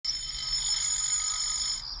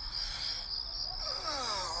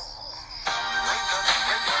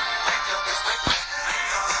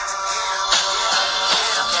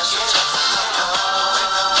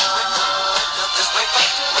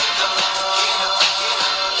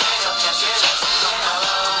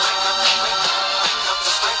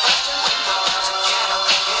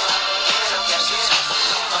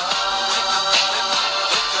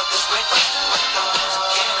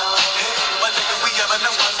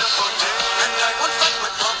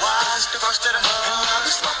first of the month. And I'll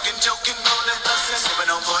be smoking, joking, rolling, busting, sipping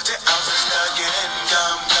on 40 ounces, thugging,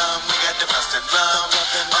 gum. We got the bustin' rum.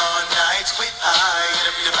 All night we high, hit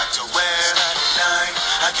up the back to where 99.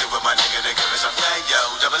 I get with my nigga to give me some play, yo.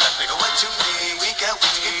 Double up, nigga, what you need? We got what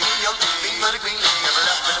you get me, yo. Big money, green league. Give it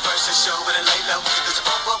up in the first show, but it lay low. Cause the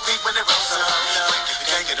pump up beat when it rolls up. Quick if you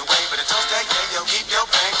can't get away, but it toast that, yeah, yo. Keep your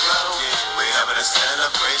bankroll. We having a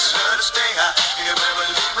celebration of the stay high. You can never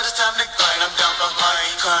leave, but it's time to grind. I'm down for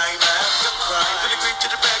mine, crime after crime. Put the creep to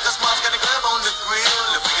the bag, cause mom's got a club on the grill.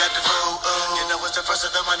 If we got the roll, you know it's the first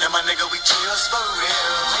of the month, and my nigga, we chills for real.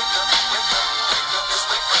 Wake up, wake up, wake up, it's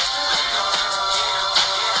wake up, wake up.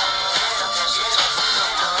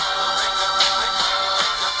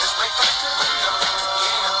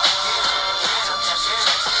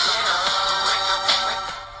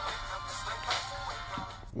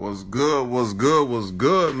 What's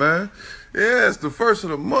good, man? Yeah, it's the first of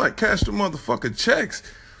the month. Cash the motherfucking checks.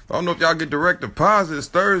 I don't know if y'all get direct deposit. It's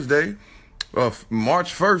Thursday,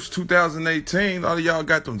 March 1st, 2018. A lot of y'all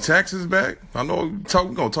got them taxes back. I know we're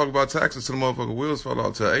going to talk about taxes till the motherfucking wheels fall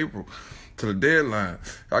out till April, to the deadline.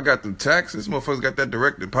 I got them taxes. Motherfuckers got that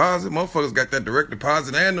direct deposit. Motherfuckers got that direct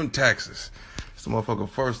deposit and them taxes. It's the motherfucking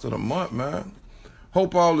first of the month, man.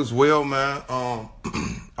 Hope all is well, man.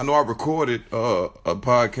 I know I recorded a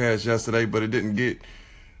podcast yesterday, but it didn't get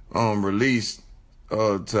released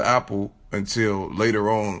to Apple until later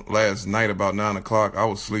on last night about 9 o'clock. I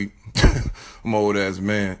was asleep. I'm an old ass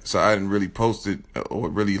man, so I didn't really post it or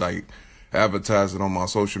really like advertise it on my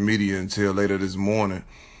social media until later this morning.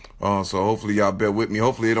 So hopefully y'all bear with me.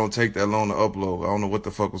 Hopefully it don't take that long to upload. I don't know what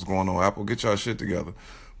the fuck was going on. Apple, get y'all shit together.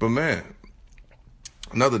 But man,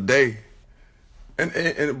 another day.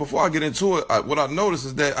 And before I get into it, what I noticed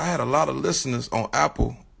is that I had a lot of listeners on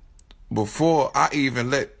Apple before I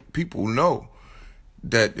even let people know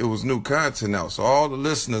that it was new content out. So all the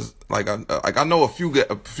listeners, like I know a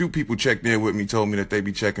few people checked in with me, told me that they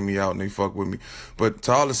be checking me out and they fuck with me. But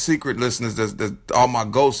to all the secret listeners, that's all my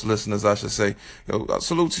ghost listeners, I should say, I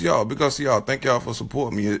salute to y'all. Because to y'all, thank y'all for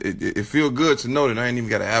supporting me. It feel good to know that I ain't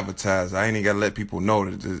even got to advertise. I ain't even got to let people know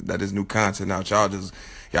that there's new content out.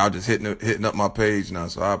 Y'all just hitting up my page now,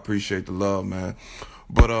 so I appreciate the love, man.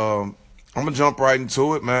 But I'm gonna jump right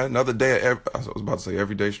into it, man. Another day I was about to say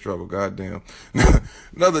everyday struggle, goddamn.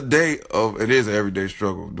 Another day of, it is an everyday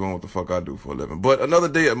struggle, doing what the fuck I do for a living. But another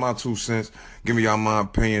day at my 2 cents, giving y'all my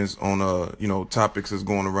opinions on topics that's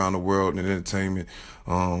going around the world and entertainment.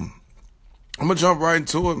 I'm gonna jump right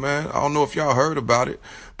into it, man. I don't know if y'all heard about it,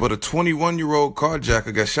 but a 21-year-old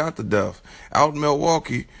carjacker got shot to death out in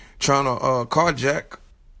Milwaukee trying to carjack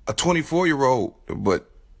a 24-year-old, but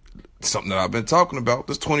something that I've been talking about.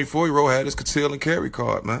 This 24-year-old had his conceal and carry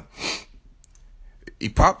card, man. He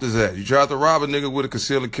popped his ass. He tried to rob a nigga with a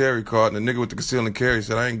conceal and carry card, and the nigga with the conceal and carry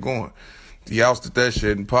said, I ain't going. He ousted that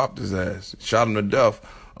shit and popped his ass. Shot him to death.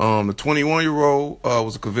 The 21-year-old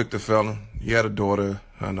was a convicted felon. He had a daughter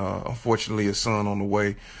and unfortunately a son on the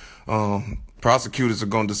way. Prosecutors are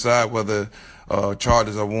going to decide whether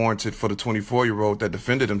charges are warranted for the 24-year-old that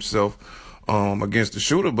defended himself against the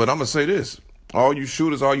shooter. But I'm going to say this. All you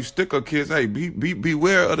shooters, all you stick-up kids, hey,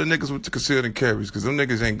 beware of the niggas with the concealed and carries, because them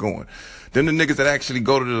niggas ain't going. Them the niggas that actually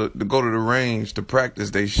go to the range to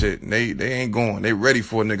practice they shit, and they ain't going. They ready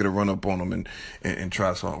for a nigga to run up on them and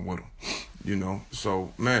try something with them. You know?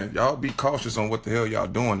 So, man, y'all be cautious on what the hell y'all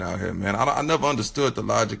doing out here, man. I never understood the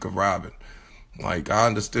logic of robbing. Like, I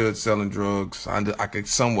understood selling drugs. I could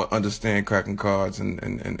somewhat understand cracking cards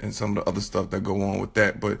and some of the other stuff that go on with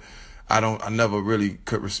that, but I never really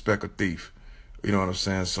could respect a thief. You know what I'm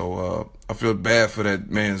saying? So I feel bad for that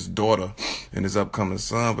man's daughter and his upcoming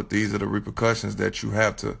son, but these are the repercussions that you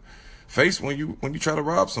have to face when you try to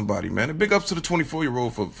rob somebody, man. And big ups to the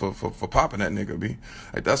 24-year-old for popping that nigga, B.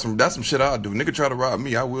 Like that's some shit I'll do. Nigga try to rob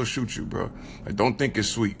me, I will shoot you, bro. Like, don't think it's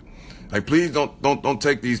sweet. Like, please don't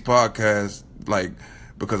take these podcasts like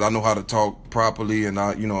because I know how to talk properly and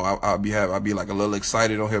I'll be like a little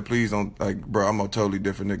excited on here. Please don't, like, bro, I'm a totally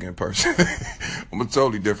different nigga in person. I'm a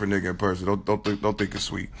totally different nigga in person. Don't think it's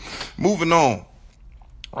sweet. Moving on.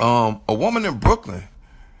 A woman in Brooklyn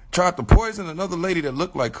tried to poison another lady that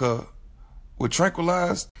looked like her with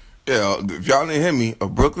tranquilized. Yeah, if y'all didn't hear me, a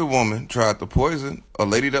Brooklyn woman tried to poison a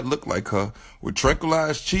lady that looked like her with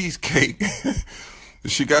tranquilized cheesecake.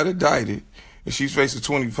 She got indicted. And she's facing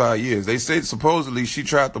 25 years. They say supposedly she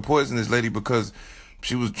tried to poison this lady because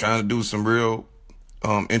she was trying to do some real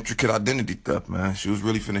intricate identity theft, man. She was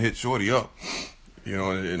really finna hit shorty up. You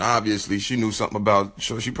know, and obviously she knew something about.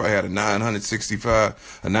 She probably had a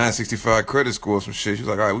 965 credit score, or some shit. She was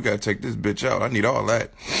like, all right, we gotta take this bitch out. I need all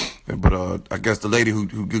that. But I guess the lady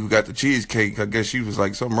who got the cheesecake, I guess she was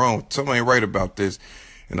like, something wrong, something ain't right about this.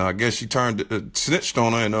 And I guess she snitched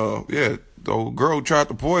on her, and yeah, the old girl who tried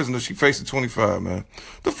to poison her, she faced a 25, man.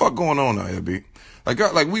 The fuck going on out here, B?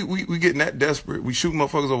 Like we getting that desperate. We shooting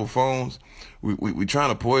motherfuckers over phones. We trying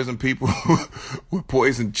to poison people with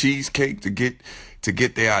poison cheesecake to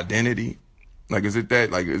get their identity. Like, is it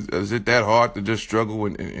that hard to just struggle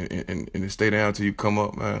and stay down till you come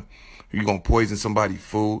up, man? You gonna poison somebody's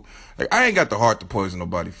food? Like, I ain't got the heart to poison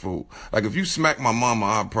nobody's food. Like, if you smack my mama,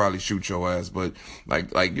 I'll probably shoot your ass. But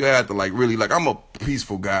like you have to really, I'm a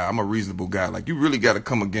peaceful guy. I'm a reasonable guy. Like, you really got to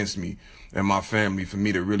come against me and my family for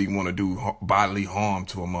me to really want to do bodily harm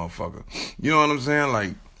to a motherfucker. You know what I'm saying?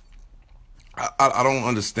 Like, I don't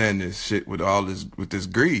understand this shit with this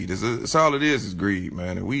greed. It's all it is greed,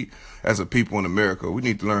 man. And we, as a people in America, we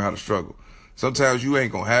need to learn how to struggle. Sometimes you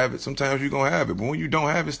ain't gonna have it. Sometimes you gonna have it. But when you don't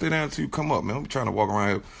have it, stay down until you come up, man. I'm trying to walk around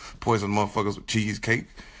here poisoning motherfuckers with cheesecake.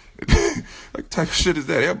 Like, type of shit is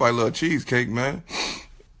that? Everybody love cheesecake, man.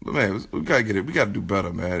 But man, we gotta get it. We gotta do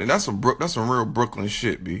better, man. And that's some real Brooklyn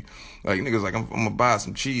shit, B. Like, niggas like, I'm gonna buy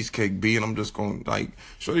some cheesecake, B, and I'm just gonna, like,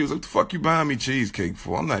 shorty was like, the fuck you buying me cheesecake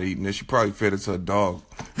for? I'm not eating this. She probably fed it to a dog.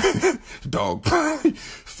 Dog probably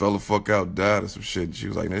fell the fuck out, died or some shit. She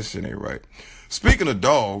was like, this shit ain't right. Speaking of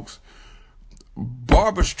dogs,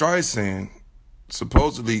 Barbra Streisand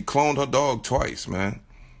supposedly cloned her dog twice, man.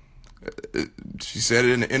 She said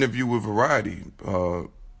it in an interview with Variety.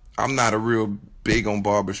 I'm not a real big on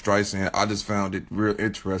Barbra Streisand. I just found it real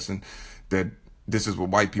interesting that this is what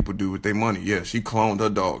white people do with their money. Yeah, she cloned her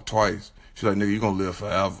dog twice. She's like, nigga, you gonna live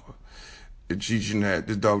forever. And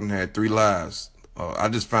this dog had 3 lives. I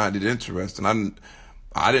just find it interesting.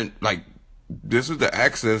 I didn't like, this is the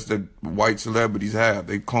access that white celebrities have.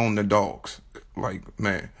 They clone their dogs. Like,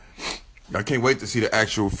 man, I can't wait to see the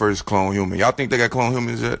actual first clone human. Y'all think they got clone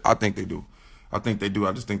humans yet? I think they do. I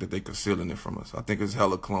just think that they concealing it from us. I think it's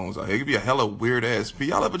hella clones out here. It could be a hella weird ass.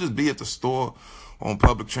 Y'all ever just be at the store on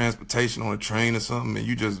public transportation on a train or something, and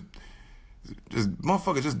you just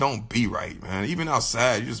motherfuckers just don't be right, man. Even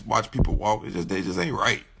outside, you just watch people walk. They just ain't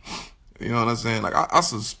right. You know what I'm saying? Like, I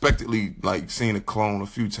suspectedly, like, seen a clone a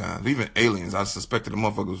few times. Even aliens, I suspected the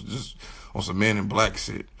motherfuckers was just on some Men in Black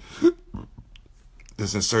shit.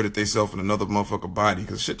 Just inserted themselves in another motherfucker body,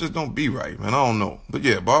 because shit just don't be right, man. I don't know. But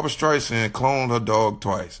yeah, Barbra Streisand cloned her dog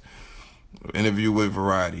twice. Interview with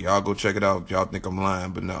Variety. Y'all go check it out if y'all think I'm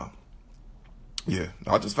lying, but no. Yeah,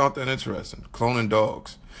 I just found that interesting. Cloning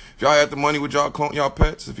dogs. If y'all had the money, would y'all clone y'all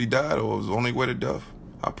pets if he died, or was the only way to death?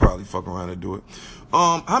 I'd probably fuck around and do it.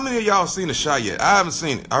 How many of y'all seen The Chi yet? I haven't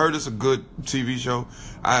seen it. I heard it's a good TV show.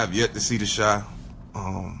 I have yet to see The Chi.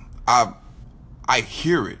 I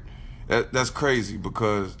hear it. That's crazy,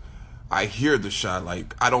 because I hear The Chi.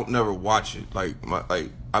 Like, I don't never watch it. Like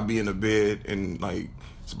I be in the bed and like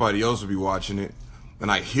somebody else will be watching it,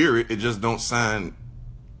 and I hear it. It just don't sound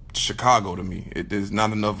Chicago to me. There's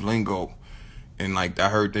not enough lingo, and like I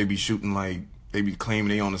heard they be shooting, like they be claiming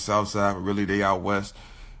they on the south side, but really they out west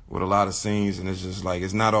with a lot of scenes, and it's just like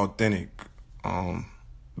it's not authentic. But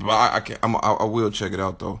I will check it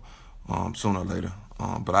out though, sooner or later.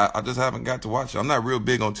 But I just haven't got to watch it. I'm not real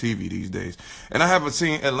big on TV these days, and I haven't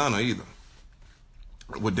seen Atlanta either.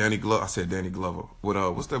 With Danny Glover, I said Danny Glover. With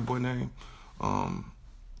what's that boy name?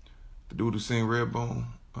 The dude who sing Redbone.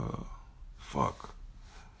 Fuck.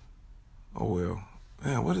 Oh well.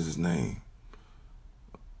 Man, what is his name?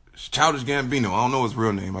 It's Childish Gambino. I don't know his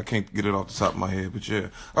real name. I can't get it off the top of my head. But yeah,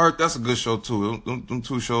 all right, that's a good show too. Them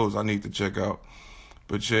 2 shows I need to check out.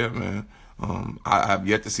 But yeah, man. I've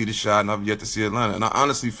yet to see The Chi, and I've yet to see Atlanta. And I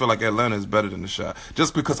honestly feel like Atlanta is better than The Chi,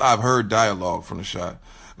 just because I've heard dialogue from The Chi.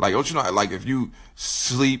 Like, don't you know, like, if you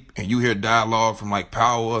sleep and you hear dialogue from, like,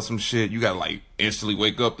 Power or some shit, you gotta, like, instantly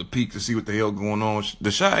wake up to peek to see what the hell going on.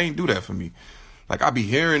 The Chi ain't do that for me. Like, I be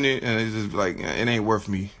hearing it, and it's just, like, it ain't worth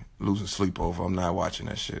me losing sleep over. I'm not watching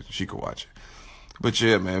that shit. She could watch it. But,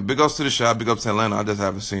 yeah, man, big ups to The Chi, big ups to Atlanta. I just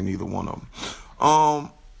haven't seen either one of them.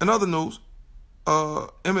 In other news,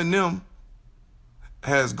 Eminem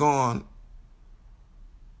has gone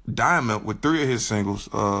diamond with 3 of his singles.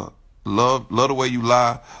 Love the Way You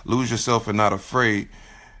Lie, Lose Yourself and Not Afraid.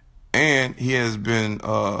 And he has been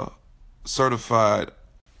certified.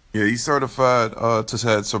 Yeah, he's certified to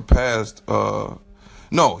have surpassed.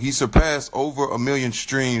 He surpassed over 1 million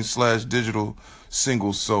streams / digital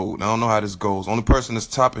singles sold. I don't know how this goes. Only person that's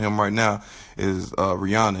topping him right now is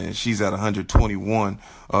Rihanna, and she's at 121.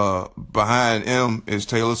 Behind him is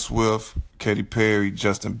Taylor Swift, Katy Perry,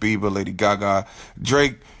 Justin Bieber, Lady Gaga,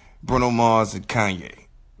 Drake, Bruno Mars, and Kanye.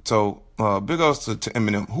 So big ups to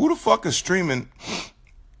Eminem. Who the fuck is streaming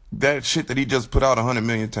that shit that he just put out 100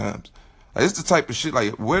 million times? Like, it's the type of shit,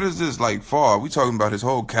 like, where does this, like, fall? Are we talking about his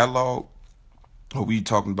whole catalog? Or we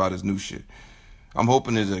talking about his new shit? I'm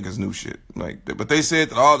hoping it's like his new shit. Like, but they said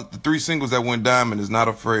that all the 3 singles that went diamond is Not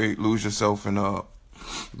Afraid, Lose Yourself, and Love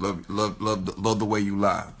the Way You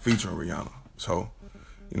Lie, featuring Rihanna. So,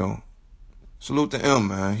 you know, salute to M,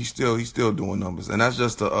 man. He's still doing numbers. And that's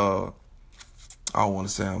just I don't want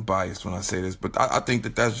to say I'm biased when I say this, but I think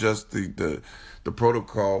that that's just the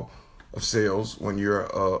protocol of sales when you're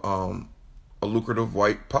a lucrative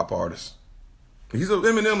white pop artist.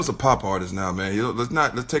 Eminem is a pop artist now, man.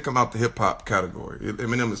 Let's take him out the hip hop category.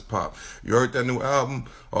 Eminem is pop. You heard that new album,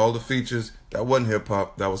 all the features, that wasn't hip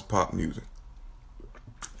hop, that was pop music.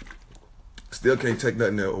 Still can't take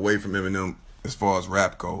nothing away from Eminem as far as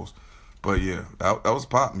rap goes. But yeah, that was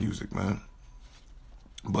pop music, man.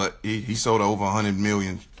 But he sold over 100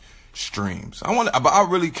 million streams. But I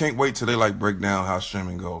really can't wait till they like break down how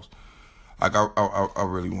streaming goes. Like I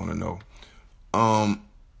really want to know.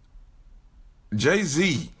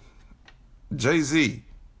 Jay-Z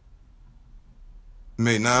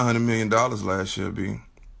made $900 million last year, B.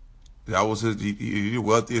 That was he the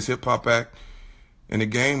wealthiest hip hop act in the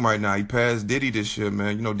game right now. He passed Diddy this year,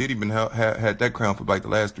 man. You know, Diddy been had that crown for like the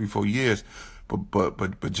last 3-4 years.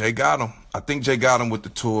 But Jay got him. I think Jay got him with the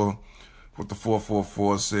tour, with the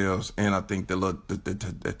 444 sales, and I think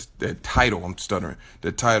the title, I'm stuttering,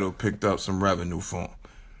 the title picked up some revenue for him.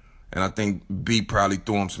 And I think B probably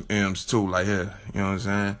threw him some M's too, like, yeah, you know what I'm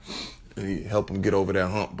saying? And he helped him get over that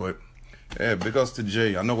hump. But yeah, big ups to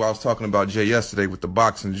Jay. I know I was talking about Jay yesterday with the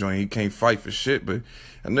boxing joint. He can't fight for shit, but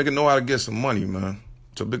a nigga know how to get some money, man.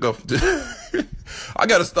 So big up. I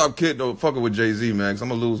gotta stop fucking with Jay-Z, man, because I'm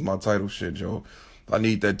gonna lose my title shit, Joe. I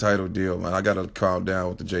need that title deal, man. I gotta calm down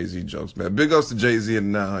with the Jay-Z jokes, man. Big ups to Jay-Z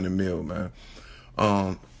and 900 mil, man.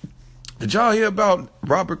 Did y'all hear about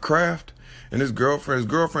Robert Kraft and his girlfriend? His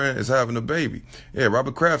girlfriend is having a baby. Yeah,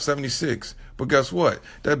 Robert Kraft, 76. But guess what?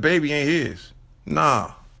 That baby ain't his.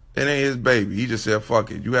 Nah, it ain't his baby. He just said,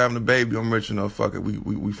 fuck it. You having a baby, I'm rich enough, fuck it.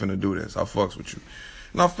 We finna do this. I fucks with you.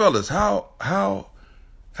 Now, fellas, how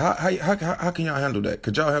can y'all handle that?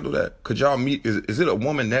 Could y'all handle that? Could y'all meet? Is it a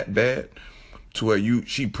woman that bad to where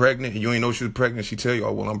she pregnant and you ain't know she was pregnant? She tell you,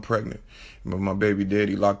 oh, well, I'm pregnant. But my baby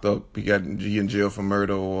daddy locked up. He in jail for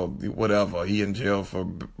murder or whatever. He in jail for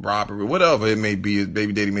robbery, whatever it may be. His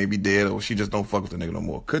baby daddy may be dead, or she just don't fuck with the nigga no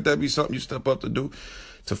more. Could that be something you step up to do?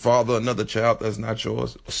 To father another child that's not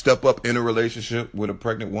yours? Step up in a relationship with a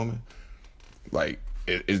pregnant woman? Like,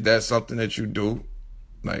 is that something that you do?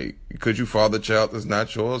 Like, could you father a child that's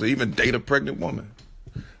not yours, or even date a pregnant woman?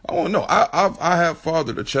 I don't know. I have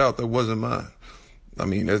fathered a child that wasn't mine. I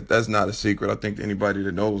mean, that's not a secret. I think anybody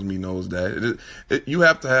that knows me knows that. You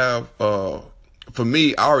have to have, for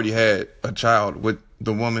me, I already had a child with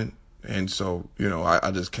the woman. And so, you know,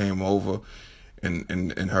 I just came over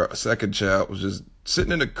and her second child was just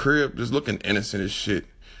sitting in the crib, just looking innocent as shit.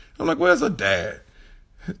 I'm like, where's her dad?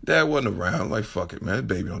 Dad wasn't around. I'm like, fuck it, man. This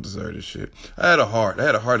baby don't deserve this shit. I had a heart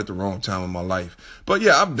at the wrong time in my life. But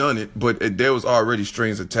yeah, I've done it, but there was already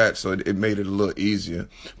strings attached, so it made it a little easier.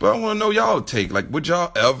 But I want to know y'all take. Like, would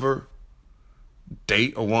y'all ever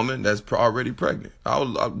date a woman that's already pregnant?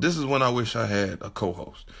 This is when I wish I had a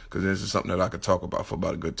co-host, because this is something that I could talk about for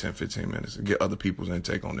about a good 10, 15 minutes and get other people's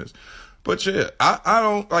intake on this. But yeah, I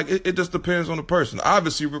don't, like, it just depends on the person.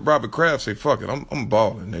 Obviously, Robert Kraft say, fuck it, I'm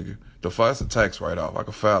balling, nigga. The fuck, that's a tax write-off. I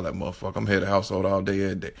can file that motherfucker. I'm head of household all day,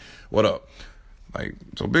 every day. What up? Like,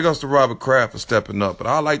 so big ups to Robert Kraft for stepping up. But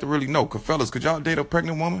I like to really know, fellas, could y'all date a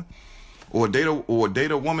pregnant woman? Or date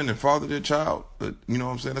a woman and father their child? You know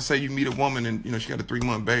what I'm saying? Let's say you meet a woman and, you know, she got a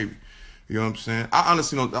 3-month baby. You know what I'm saying? I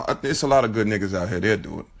honestly don't, there's a lot of good niggas out here. They'll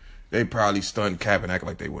do it. They probably stun, cap, and act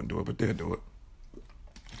like they wouldn't do it, but they'll do it.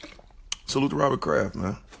 Salute to Robert Kraft,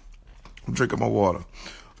 man. I'm drinking my water.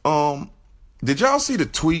 Did y'all see the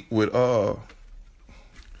tweet with, there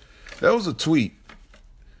was a tweet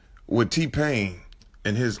with T-Pain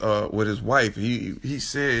and with his wife. He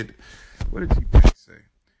said, what did T-Pain say?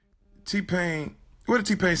 What did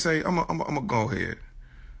T-Pain say? I'm gonna go ahead.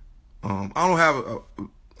 I don't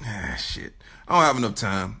have shit. I don't have enough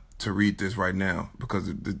time to read this right now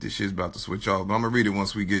because this shit's about to switch off. But I'm gonna read it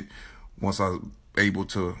once I'm able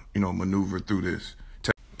to, you know, maneuver through this.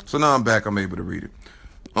 So now I'm back. I'm able to read it.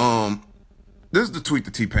 This is the tweet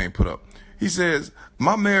that T-Pain put up. He says,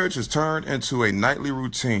 my marriage has turned into a nightly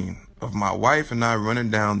routine of my wife and I running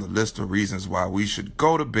down the list of reasons why we should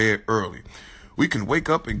go to bed early. We can wake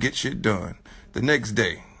up and get shit done. The next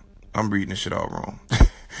day, I'm reading this shit all wrong.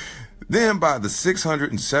 Then by the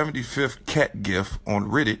 675th cat gif on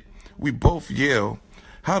Reddit, we both yell,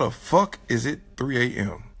 how the fuck is it 3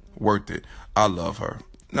 a.m.? Worth it. I love her.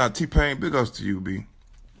 Now, T-Pain, big ups to you, B.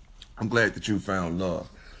 I'm glad that you found love.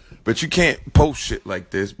 But you can't post shit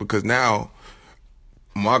like this because now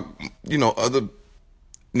other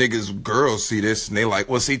niggas, girls see this and they like,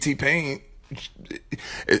 well, see, T-Pain,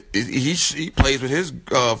 he plays with his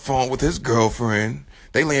phone with his girlfriend.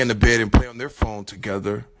 They lay in the bed and play on their phone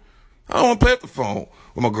together. I don't want to play at the phone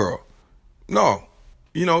with my girl. No.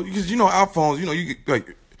 Because our phones, you get, like,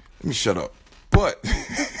 let me shut up. But,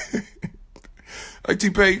 like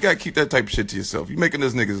T-Pain, you got to keep that type of shit to yourself. You making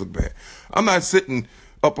those niggas look bad. I'm not sitting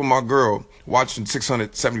up on my girl watching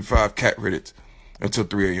 675 cat Reddits until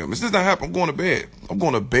 3 a.m. This does not happen. I'm going to bed. I'm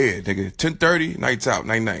going to bed, nigga. 10:30, nights out,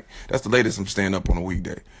 night. That's the latest I'm staying up on a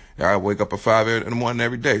weekday. I wake up at 5 in the morning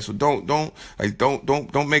every day. So don't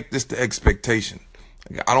make this the expectation.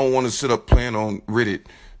 I don't want to sit up playing on Reddit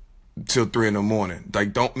till 3 in the morning.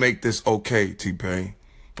 Like, don't make this okay, T-Pain.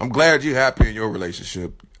 I'm glad you're happy in your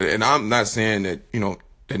relationship. And I'm not saying that,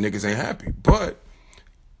 that niggas ain't happy. But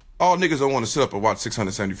all niggas don't want to sit up and watch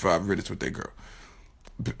 675 Reddits with their girl.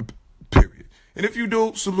 Period. And if you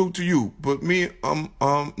do, salute to you. But me,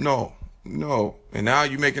 no. And now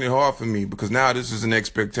you're making it hard for me because now this is an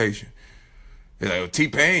expectation. You're like,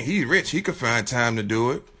 T-Pain, he's rich. He could find time to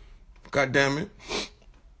do it. God damn it.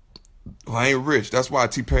 Well, I ain't rich. That's why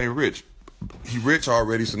T-Pain rich. He rich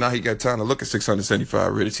already, so now he got time to look at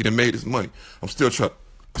 675 Reddits. He done made his money. I'm still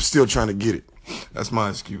trying to get it. That's my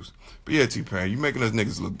excuse. But yeah, T-Pain, you making us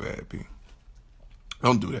niggas look bad, B.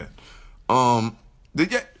 Don't do that. I'm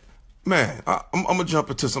gonna jump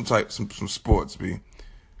into some sports, B.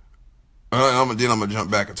 Then I'm gonna jump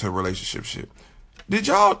back into relationship shit. Did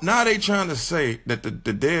y'all, now they trying to say that the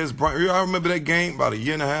Dez Bryant, y'all remember that game about a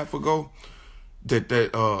year and a half ago?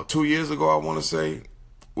 That 2 years ago, I want to say,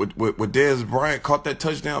 with Dez Bryant caught that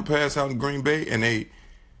touchdown pass out in Green Bay, and they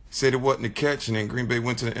said it wasn't a catch, and then Green Bay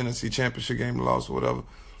went to the NFC Championship game and lost or whatever.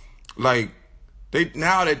 Like,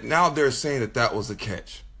 now they're saying that was a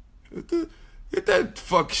catch. Get that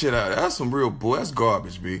fuck shit out of there. That's some real bull. That's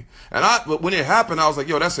garbage, B. But when it happened, I was like,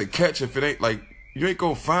 yo, that's a catch. If it ain't, like, you ain't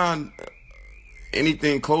gonna find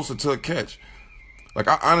anything closer to a catch. Like,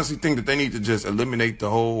 I honestly think that they need to just eliminate the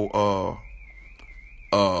whole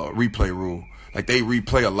replay rule. Like, they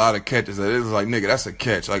replay a lot of catches. That is like, nigga, that's a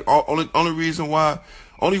catch. Like,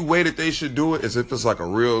 only way that they should do it is if it's like a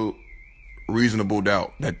real reasonable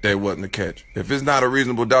doubt that there wasn't a catch. If it's not a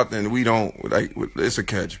reasonable doubt, then we don't, like, it's a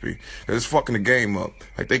catch, B. Cause it's fucking the game up.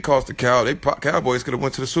 Like, they cost the Cowboys could have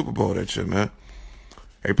went to the Super Bowl, that shit, man.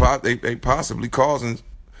 They possibly causing,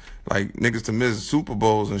 like, niggas to miss Super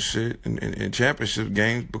Bowls and shit and championship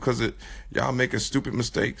games because y'all making stupid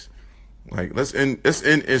mistakes. Like, let's end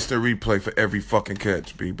instant replay for every fucking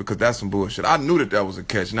catch, B, because that's some bullshit. I knew that was a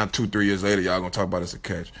catch. Not 2-3 years later, y'all gonna talk about it's a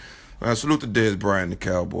catch. Salute to Dez Bryant and the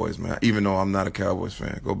Cowboys, man. Even though I'm not a Cowboys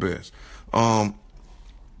fan. Go Bears. How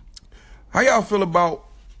y'all feel about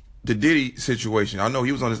the Diddy situation? I know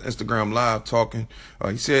he was on his Instagram Live talking.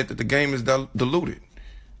 He said that the game is diluted.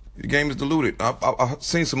 The game is diluted. I've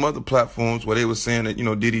seen some other platforms where they were saying that,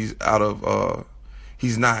 Diddy's out of,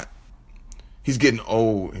 he's getting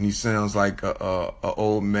old and he sounds like a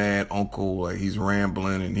old man uncle. Like, he's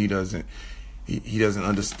rambling and he doesn't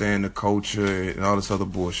understand the culture and all this other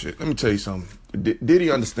bullshit. Let me tell you something.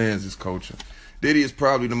 Diddy understands his culture. Diddy is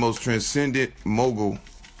probably the most transcendent mogul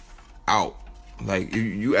out. Like,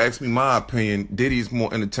 you ask me my opinion, Diddy's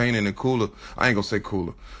more entertaining and cooler. I ain't gonna say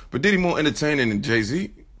cooler, but Diddy more entertaining than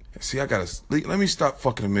Jay-Z. See, let me stop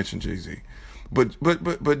fucking to mention Jay-Z.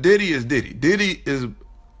 But Diddy is Diddy. Diddy is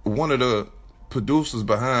one of the producers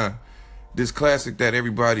behind this classic that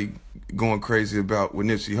everybody going crazy about with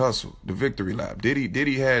Nipsey Hussle, the Victory Lap.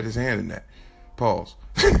 Diddy had his hand in that. Pause.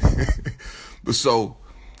 But so,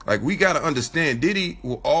 like, we got to understand, Diddy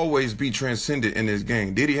will always be transcendent in this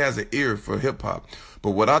game. Diddy has an ear for hip-hop.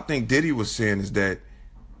 But what I think Diddy was saying is that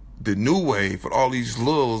the new wave with all these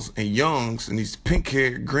lils and youngs and these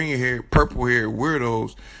pink-haired, green-haired, purple-haired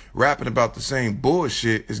weirdos rapping about the same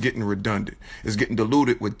bullshit is getting redundant. It's getting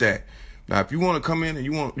diluted with that. Now, if you want to come in and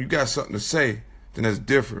you got something to say, then that's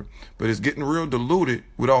different. But it's getting real diluted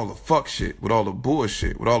with all the fuck shit, with all the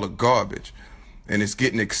bullshit, with all the garbage. And it's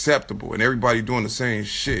getting acceptable. And everybody doing the same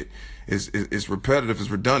shit. It's repetitive, it's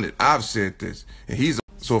redundant. I've said this. And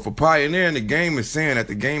so if a pioneer in the game is saying that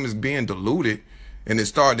the game is being diluted, and it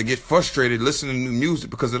started to get frustrated listening to music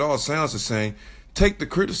because it all sounds the same, take the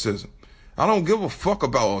criticism. I don't give a fuck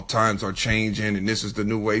about all times are changing and this is the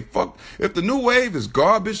new wave. Fuck. If the new wave is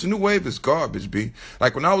garbage, the new wave is garbage, B.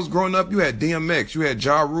 Like when I was growing up, you had DMX, you had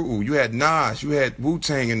Ja Rule, you had Nas, you had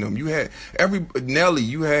Wu-Tang in them, you had Nelly,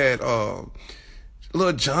 you had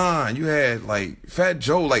Lil Jon, you had like Fat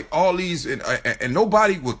Joe, like all these, and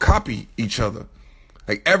nobody would copy each other.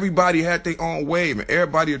 Like everybody had their own wave, and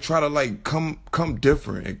everybody would try to like come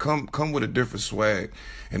different and come with a different swag,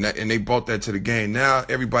 and they brought that to the game. Now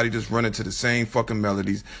everybody just running to the same fucking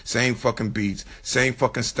melodies, same fucking beats, same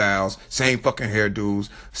fucking styles, same fucking hairdos,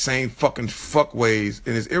 same fucking fuck ways,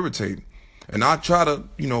 and it's irritating. And I try to,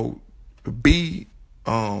 be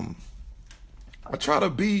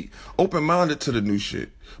open-minded to the new shit.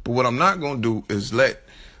 But what I'm not gonna do is let,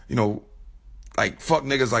 like fuck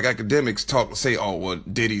niggas like academics say, oh, well,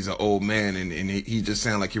 Diddy's an old man and he just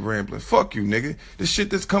sound like he rambling. Fuck you, nigga. This shit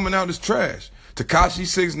that's coming out is trash. Tekashi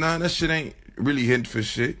 6ix9ine, that shit ain't really hitting for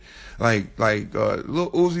shit. Like Lil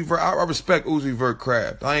Uzi Vert, I respect Uzi Vert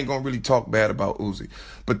craft. I ain't gonna really talk bad about Uzi.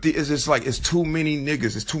 But it's just like, it's too many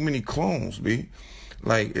niggas, it's too many clones, B.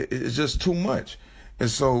 Like, it's just too much. And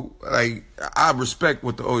so, like, I respect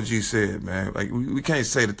what the OG said, man. Like, we can't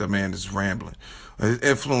say that the man is rambling. His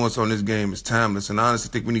influence on this game is timeless, and I honestly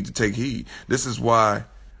think we need to take heed. This is why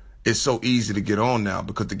it's so easy to get on now,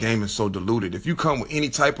 because the game is so diluted. If you come with any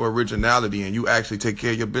type of originality and you actually take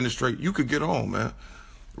care of your business straight, you could get on, man.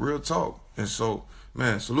 Real talk. And so,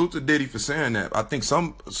 man, salute to Diddy for saying that. I think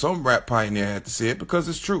some rap pioneer had to say it because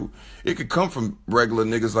it's true. It could come from regular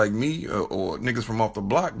niggas like me or niggas from off the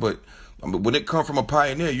block, but when it come from a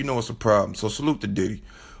pioneer, you know it's a problem. So salute to Diddy.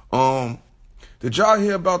 Did y'all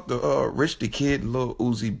hear about the Rich the Kid and Lil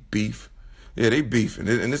Uzi beef? Yeah, they beefing.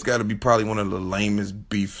 And this got to be probably one of the lamest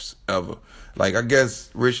beefs ever. Like, I guess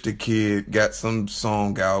Rich the Kid got some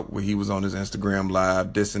song out where he was on his Instagram live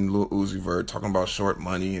dissing Lil Uzi Vert, talking about short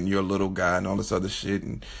money and you're a little guy and all this other shit.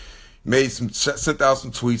 And sent out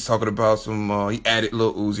some tweets talking about he added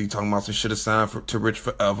Lil Uzi, talking about some shit signed to Rich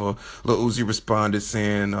Forever. Lil Uzi responded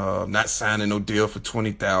saying, not signing no deal for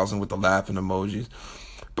 20,000 with the laughing emojis.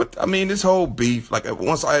 But, I mean, this whole beef, like,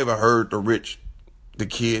 once I ever heard the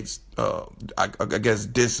Kid's, I guess,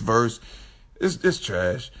 diss verse, it's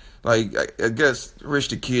trash. Like, I guess Rich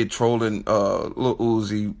the Kid trolling Lil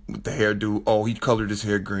Uzi with the hairdo. Oh, he colored his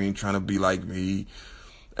hair green, trying to be like me.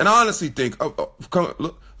 And I honestly think,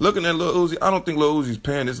 looking at Lil Uzi, I don't think Lil Uzi's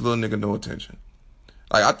paying this little nigga no attention.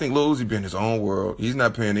 Like, I think Lil Uzi be in his own world. He's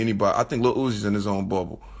not paying anybody. I think Lil Uzi's in his own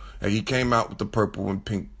bubble. And he came out with the purple and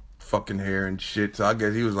pink fucking hair and shit. So I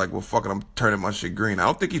guess he was like, well, fuck it, I'm turning my shit green. I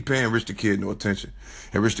don't think he's paying Rich the Kid no attention.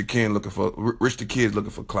 And Rich the Kid's looking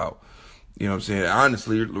for clout. You know what I'm saying?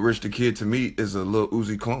 Honestly, Rich the Kid to me is a Lil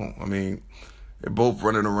Uzi clone. I mean, they're both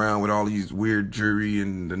running around with all these weird jewelry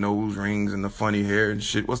and the nose rings and the funny hair and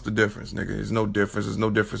shit. What's the difference, nigga? There's no difference. There's no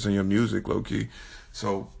difference in your music, low-key.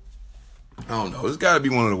 So, I don't know. It's got to be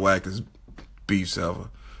one of the wackest beefs ever.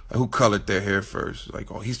 Like, who colored their hair first?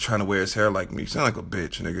 Like, oh, he's trying to wear his hair like me. Sound like a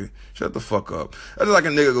bitch, nigga. Shut the fuck up. That's like a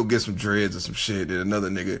nigga go get some dreads or some shit, and another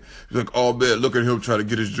nigga is like, oh, man, look at him try to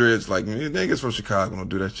get his dreads like me. Niggas from Chicago don't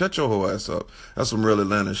do that. Shut your whole ass up. That's some real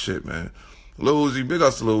Atlanta shit, man. Lil Uzi, big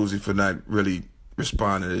ups to Lil Uzi for not really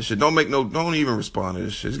responding to this shit. Don't even respond to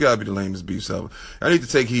this shit. It's gotta be the lamest beef ever. I need to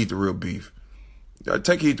take heed to real beef.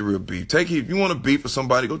 Take heed to real beef. Take heed. If you want to beef with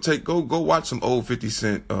somebody, go watch some old 50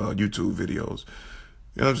 Cent YouTube videos.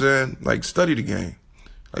 You know what I'm saying? Like, study the game.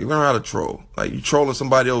 Like, learn how to troll. Like, you trolling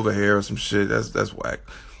somebody over here or some shit, that's whack.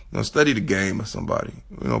 Study the game of somebody,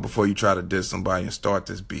 before you try to diss somebody and start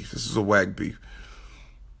this beef. This is a whack beef.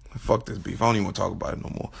 Fuck this beef. I don't even want to talk about it no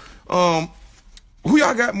more. Who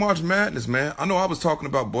y'all got March Madness, man? I know I was talking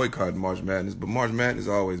about boycotting March Madness, but March Madness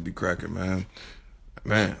always be cracking, man.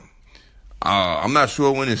 Man. I'm not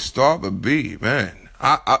sure when it start, but man.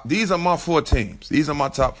 These are my 4 teams. These are my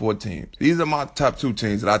top 4 teams. These are my top 2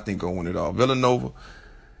 teams that I think will win it all. Villanova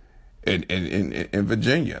and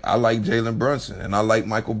Virginia. I like Jalen Brunson and I like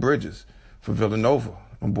Michael Bridges for Villanova.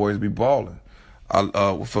 Them boys be balling.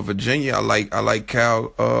 For Virginia, I like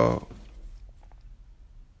Cal.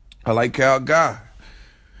 I like Cal Guy,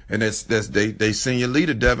 and that's they senior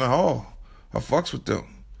leader Devin Hall. I fucks with them.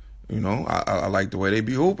 I like the way they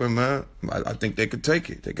be hooping, man. I think they could take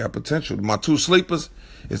it. They got potential. My 2 sleepers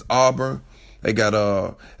is Auburn. They got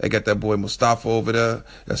that boy Mustafa over there.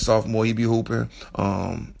 That sophomore, he be hooping.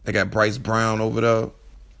 They got Bryce Brown over there.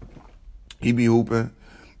 He be hooping,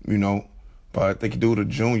 but they could do it a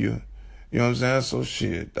junior. You know what I'm saying? So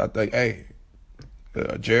shit. I think, hey,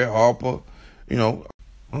 Jared Harper,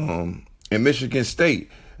 and Michigan State.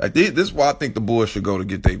 Like this is why I think the Bulls should go to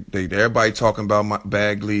get they everybody talking about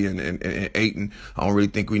Bagley and Ayton. I don't really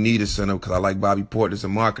think we need a center because I like Bobby Portis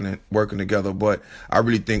and marketing working together. But I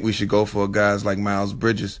really think we should go for guys like Miles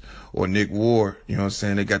Bridges or Nick Ward. You know what I'm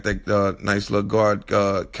saying? They got that nice little guard,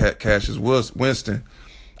 Cassius Winston.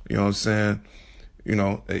 You know what I'm saying? You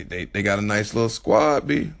know, they got a nice little squad,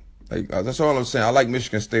 B. Like, that's all I'm saying. I like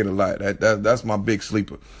Michigan State a lot. That's my big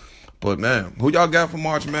sleeper. But, man, who y'all got for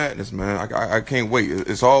March Madness, man? I can't wait.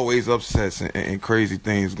 It's always upsets and crazy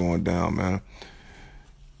things going down, man.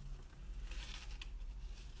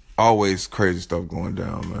 Always crazy stuff going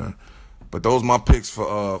down, man. But those are my picks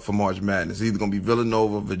for March Madness. It's either going to be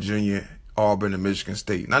Villanova, Virginia, Auburn, and Michigan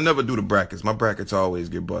State. And I never do the brackets. My brackets always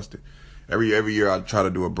get busted. Every year I try to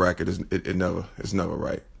do a bracket. It's never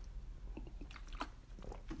right.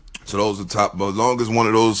 So those are top. But as long as one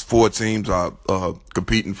of those 4 teams are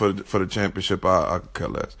competing for the championship, I could care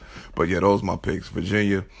less. But yeah, those are my picks: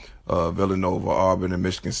 Virginia, Villanova, Auburn, and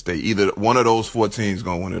Michigan State. Either one of those 4 teams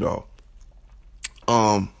gonna win it all.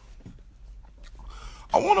 I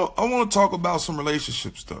wanna talk about some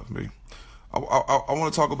relationship stuff, man. I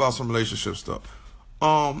wanna talk about some relationship stuff.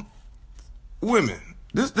 Women,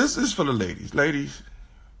 this is for the ladies. Ladies,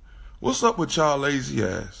 what's up with y'all lazy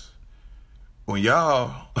ass? When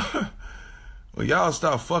y'all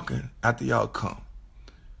start fucking after y'all come.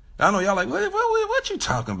 I know y'all like, what you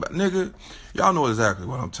talking about? Nigga, y'all know exactly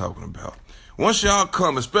what I'm talking about. Once y'all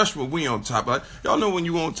come, especially when we on top, like, y'all know when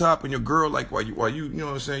you on top and your girl, like, while you know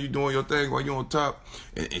what I'm saying, you doing your thing while you on top,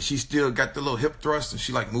 and she still got the little hip thrust, and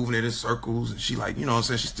she like moving it in circles, and she like, you know what I'm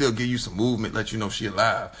saying, she still give you some movement, let you know she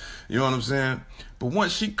alive. You know what I'm saying? But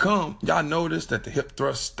once she come, y'all notice that the hip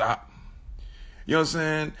thrust stop. You know what I'm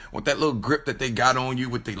saying? With that little grip that they got on you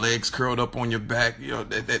with their legs curled up on your back, you know,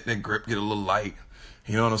 that grip get a little light.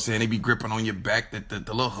 You know what I'm saying? They be gripping on your back, the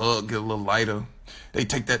little hug get a little lighter. They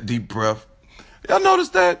take that deep breath. Y'all notice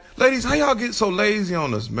that? Ladies, how y'all get so lazy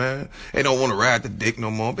on us, man? They don't want to ride the dick no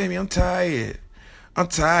more. Baby, I'm tired.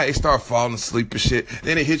 They start falling asleep and shit.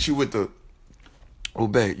 Then they hit you with the, oh,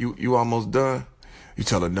 babe, you almost done? You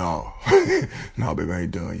tell her, no. No, baby, I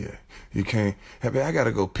ain't done yet. You can't. Hey, babe, I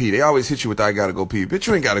gotta go pee. They always hit you with, I gotta go pee. Bitch,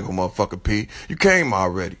 you ain't gotta go motherfucker pee. You came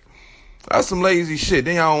already. That's some lazy shit.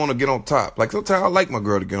 Then y'all want to get on top. Like, sometimes I like my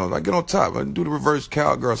girl to get on. Like, get on top. I do the reverse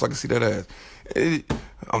cowgirl so I can see that ass.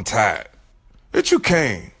 I'm tired. Bitch, you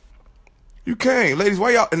came. You came. Ladies,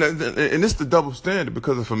 why y'all, and this the double standard,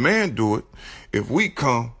 because if a man do it, if we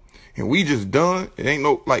come and we just done, it ain't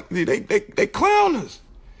no, like, they clown us.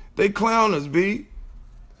 They clown us, B.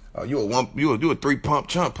 Oh, you a 3 pump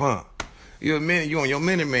chump, huh? You a man, you on your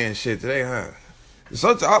mini man shit today, huh?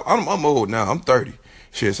 Sometimes I'm old now. I'm 30.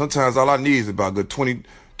 Shit, sometimes all I need is about good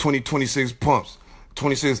 26 pumps.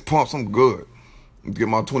 26 pumps, I'm good. Get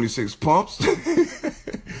my 26 pumps.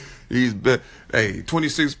 Hey,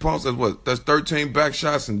 26 pumps, that's what? That's 13 back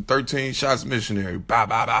shots and 13 shots missionary. Bah,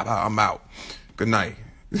 bah, bah, bah, I'm out. Good night.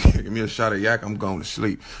 Give me a shot of yak, I'm going to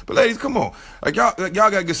sleep. But ladies, come on. Like y'all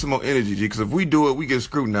gotta get some more energy, G, because if we do it, we get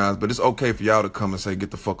scrutinized, but it's okay for y'all to come and say,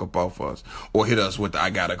 get the fuck up off us. Or hit us with the, I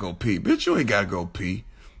gotta go pee. Bitch, you ain't gotta go pee.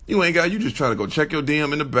 You just trying to go check your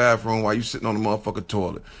DM in the bathroom while you sitting on the motherfucking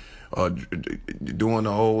toilet. Doing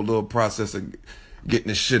the whole little process of getting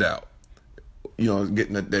the shit out. You know,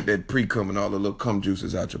 getting that pre-cum and all the little cum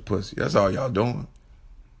juices out your pussy. That's all y'all doing.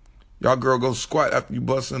 Y'all girl go squat after you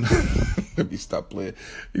busting. Let me stop playing.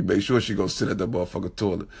 You make sure she go sit at that motherfucking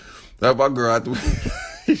toilet. That my girl after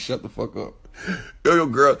shut the fuck up. Yo, your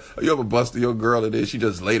girl, you ever busted your girl and then she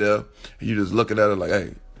just lay there and you just looking at her like,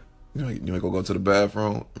 hey, you ain't gonna go to the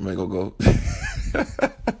bathroom? You ain't gonna go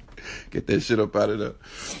get that shit up out of there.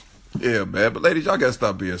 Yeah, man. But ladies, y'all gotta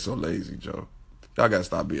stop being so lazy, Joe. Y'all gotta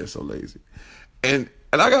stop being so lazy. And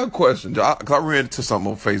I got a question, Joe. I ran into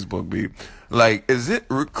something on Facebook, B. Like, is it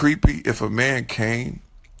creepy if a man came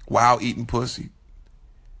while eating pussy?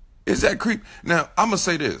 Is that creepy? Now, I'm gonna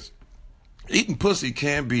say this. Eating pussy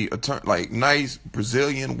can be like nice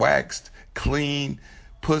Brazilian waxed, clean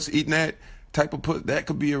pussy. Eating that type of pussy, that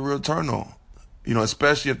could be a real turn on. You know,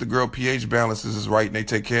 especially if the girl pH balances is right and they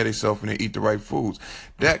take care of themselves and they eat the right foods.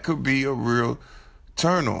 That could be a real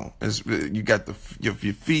turn on. You got your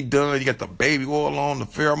feet done, you got the baby oil on, the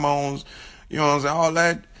pheromones, you know what I'm saying, all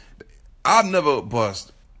that. I've never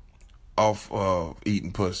bust off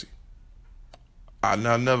eating pussy. I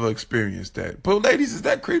never experienced that. But ladies, is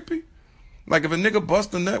that creepy? Like if a nigga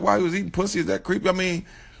bust a nut while he was eating pussy, is that creepy? I mean,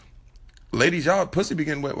 ladies, y'all pussy be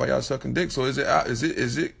getting wet while y'all sucking dick. So is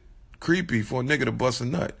it creepy for a nigga to bust a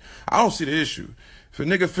nut? I don't see the issue. If a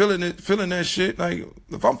nigga feeling that shit, like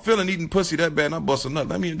if I'm feeling eating pussy that bad and I bust a nut,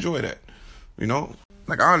 let me enjoy that. You know?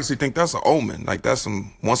 Like, I honestly think that's an omen. Like, that's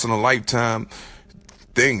some once in a lifetime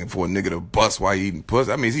thing for a nigga to bust while he eating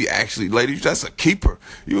pussy. I mean, is he actually, ladies, that's a keeper.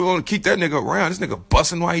 You want to keep that nigga around. This nigga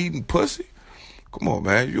busting while he eating pussy? Come on,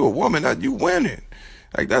 man. You a woman, you winning.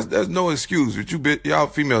 Like, there's no excuse. But y'all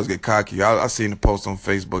females get cocky. I seen the post on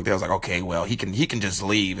Facebook. They was like, okay, well, he can just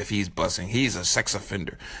leave if he's busting. He's a sex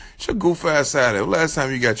offender. It's your goof ass out of it. Last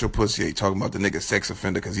time you got your pussy ate, talking about the nigga sex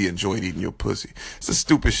offender because he enjoyed eating your pussy. It's the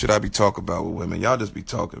stupid shit I be talking about with women. Y'all just be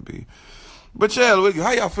talking, B. But yeah,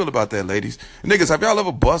 how y'all feel about that, ladies? Niggas, have y'all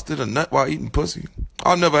ever busted a nut while eating pussy?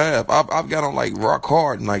 I never have. I've got on like rock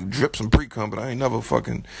hard and like drip some pre-cum, but I ain't never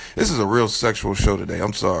fucking. This is a real sexual show today.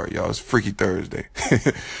 I'm sorry, y'all. It's Freaky Thursday.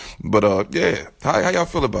 But yeah, how y'all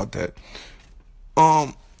feel about that?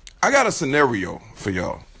 I got a scenario for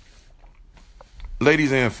y'all,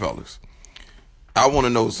 ladies and fellas. I want to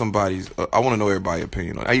know I want to know everybody's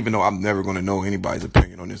opinion on it. Even though I'm never going to know anybody's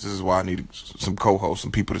opinion on this. This is why I need some co-hosts,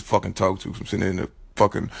 some people to fucking talk to. I'm sitting in the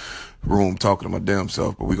fucking room talking to my damn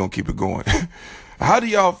self, but we're going to keep it going. How do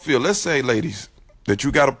y'all feel? Let's say, ladies, that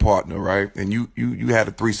you got a partner, right? And you had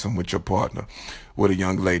a threesome with your partner, with a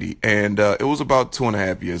young lady. And it was about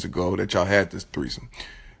 2.5 years ago that y'all had this threesome.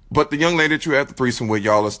 But the young lady that you had the threesome with,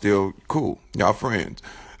 y'all are still cool. Y'all friends.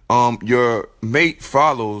 Your mate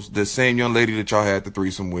follows the same young lady that y'all had the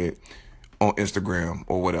threesome with on Instagram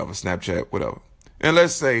or whatever, Snapchat, whatever. And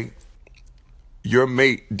let's say your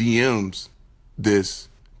mate DMs this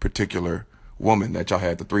particular woman that y'all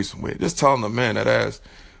had the threesome with. Just telling them, man, that ass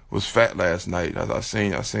was fat last night. I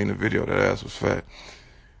seen the video, that ass was fat.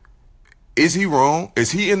 Is he wrong?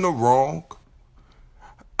 Is he in the wrong?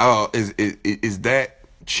 Is that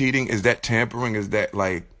cheating? Is that tampering? Is that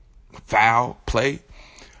like foul play?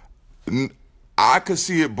 I could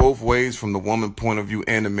see it both ways from the woman point of view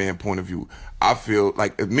and the man point of view. I feel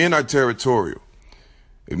like if men are territorial,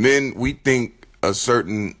 if men, we think a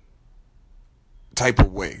certain type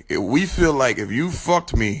of way. If we feel like if you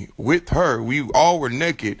fucked me with her, we all were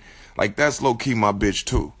naked, like that's low key my bitch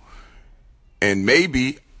too. And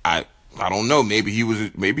maybe, I don't know, maybe he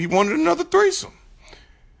wanted another threesome.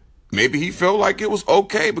 Maybe he felt like it was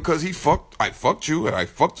okay because I fucked you and I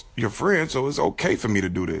fucked your friend, so it's okay for me to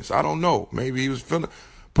do this. I don't know. Maybe he was feeling,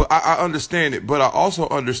 but I understand it. But I also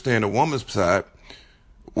understand the woman's side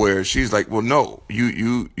where she's like, well, no,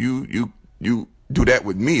 you do that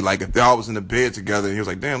with me. Like if I was in the bed together and he was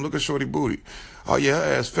like, damn, look at shorty booty. Oh yeah,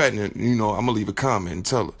 her ass fat, and I'm gonna leave a comment and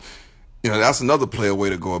tell her. That's another player way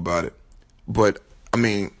to go about it. But I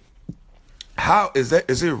mean, how is that?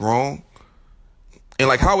 Is it wrong? And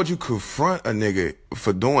like, how would you confront a nigga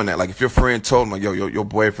for doing that? Like, if your friend told him, like, yo, your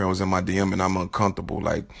boyfriend was in my DM and I'm uncomfortable,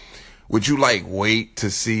 like, would you like wait to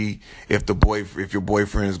see if your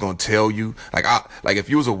boyfriend is gonna tell you? Like, if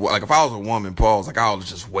I was a woman, Paul's like, I'll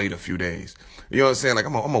just wait a few days. You know what I'm saying? Like,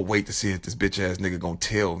 I'm gonna wait to see if this bitch ass nigga gonna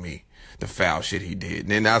tell me the foul shit he did. And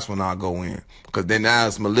then that's when I'll go in. Cause then now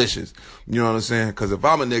it's malicious. You know what I'm saying? Cause if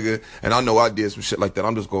I'm a nigga and I know I did some shit like that,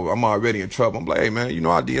 I'm already in trouble. I'm like, hey man,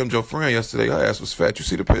 I DM'd your friend yesterday. Her ass was fat. You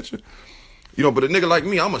see the picture? But a nigga like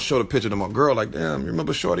me, I'm gonna show the picture to my girl like, damn, you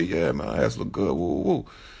remember shorty? Yeah, man, her ass look good. Woo, woo.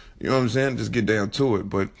 You know what I'm saying? Just get down to it.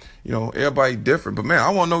 But, everybody different. But man,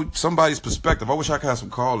 I want to know somebody's perspective. I wish I could have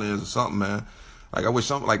some call-ins or something, man. Like, I wish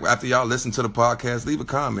like after y'all listen to the podcast, leave a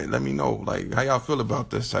comment. Let me know, like, how y'all feel about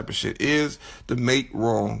this type of shit. Is the mate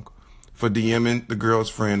wrong for DMing the girl's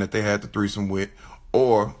friend that they had the threesome with?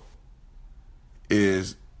 Or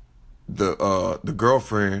is the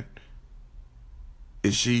girlfriend,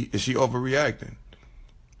 is she overreacting?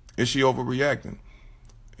 Is she overreacting?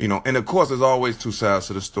 And of course, there's always two sides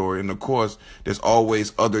to the story. And of course, there's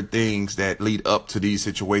always other things that lead up to these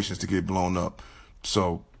situations to get blown up.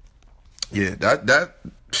 So, yeah, that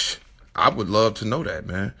I would love to know that,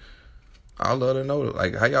 man. I'd love to know,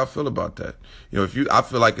 like, how y'all feel about that. I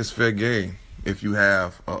feel like it's fair game if you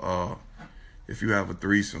have a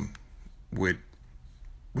threesome with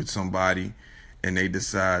somebody and they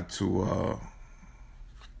decide to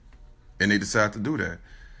do that.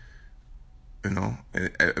 And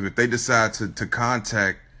if they decide to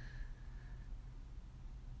contact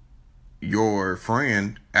your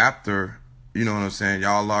friend after, you know what I'm saying,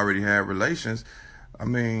 y'all already had relations, I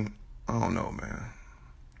mean, I don't know, man.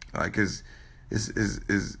 Like, it's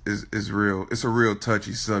real. It's a real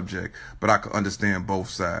touchy subject, but I can understand both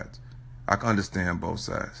sides. I don't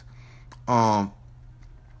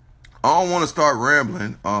want to start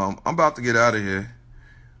rambling. I'm about to get out of here.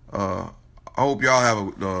 I hope y'all have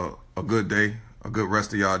a good day, a good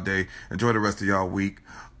rest of y'all day. Enjoy the rest of y'all week.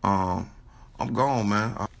 I'm gone,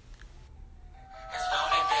 man.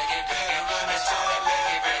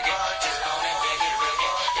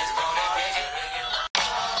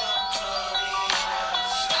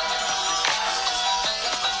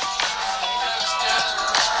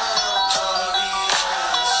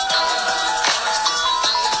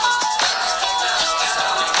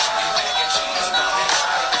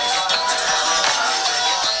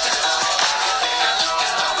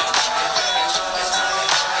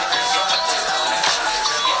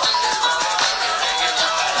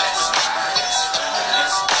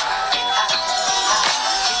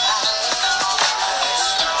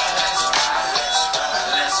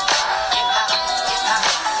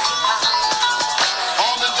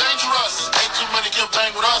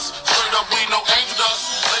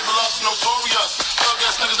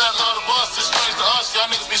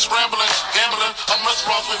 scrambling, gambling. I'm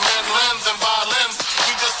restaurants with mandolins and violins.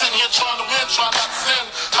 We just sitting here trying to win, trying not to sin.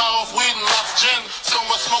 High off weed and lots of gin. So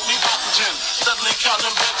much smoke, need oxygen. Steadily counting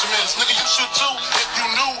them Benjamins. Nigga, you should too, if you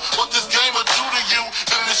knew what this game would do to you.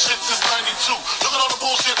 Been in this shit since 92. Look at all the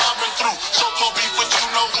bullshit I've been through. So-called beef with you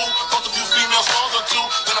know who. Fucked a few female stars or two.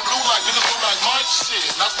 Then I'm blue like niggas blue like Mike. Shit,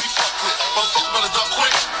 not to be fucked with. Motherfucker better duck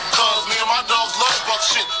quick. Cause me and my dogs love buck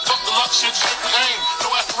shit. Fuck the luck shit, strictly aim. No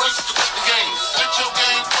aspirations to take the game. Spit your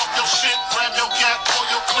game, fuck your shit. Grab your gat, pull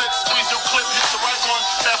your clip. Squeeze your clip, hit the right one.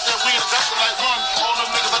 Pass that weed, I got to like one. All them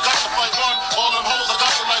niggas, I got to fight one. All them hoes, I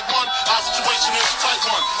got to like one. Our situation is a tight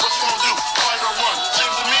one. What you gonna do? Fight or run?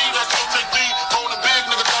 Seems to me that you'll take me. Bone a big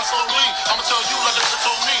nigga down slowly. I'ma tell you like a nigga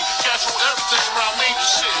told me. Cash roll everything around me.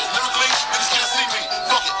 Shit, lyrically, niggas can't see me.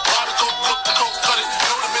 Fuck it, ride the coke, cook the coke, cut it. You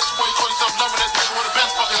know the bitch before you call yourself loving that nigga with a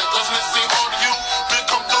best fucking it. Doesn't it seem hard to you? Big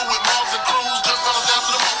come through with Mars and Cruz. Good fellas down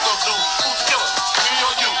to the Monko zoo. Who's the killer? Me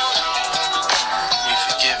or you? We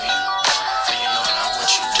forgive you, for you know not what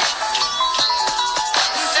you do.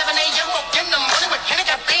 7 a.m. woke in the morning with Henny,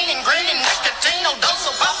 caffeine, and green, and nicotine. No dose,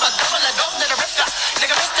 so pop a double a dope to the rest.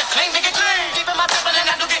 Nigga, Mr. Clean, nigga, clean. Keeping my temple and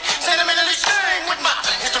I do get sentimentally stirring with my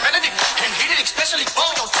instrumentality. And heated, especially for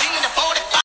your